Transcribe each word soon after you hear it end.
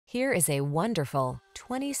Here is a wonderful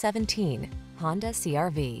 2017 Honda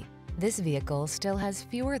CR-V. This vehicle still has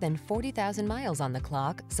fewer than 40,000 miles on the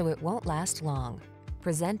clock, so it won't last long.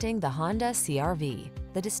 Presenting the Honda CR-V,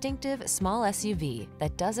 the distinctive small SUV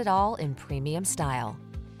that does it all in premium style.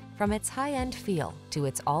 From its high-end feel to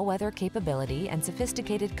its all-weather capability and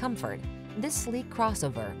sophisticated comfort, this sleek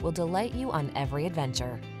crossover will delight you on every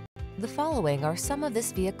adventure. The following are some of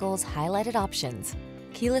this vehicle's highlighted options: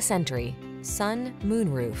 keyless entry, sun,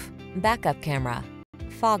 moonroof, backup camera,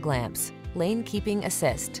 fog lamps, lane keeping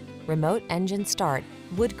assist, remote engine start,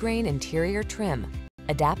 wood grain interior trim,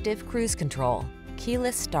 adaptive cruise control,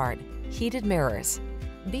 keyless start, heated mirrors.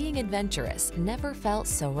 Being adventurous never felt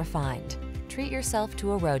so refined. Treat yourself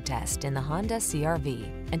to a road test in the Honda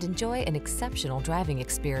CR-V and enjoy an exceptional driving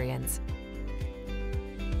experience.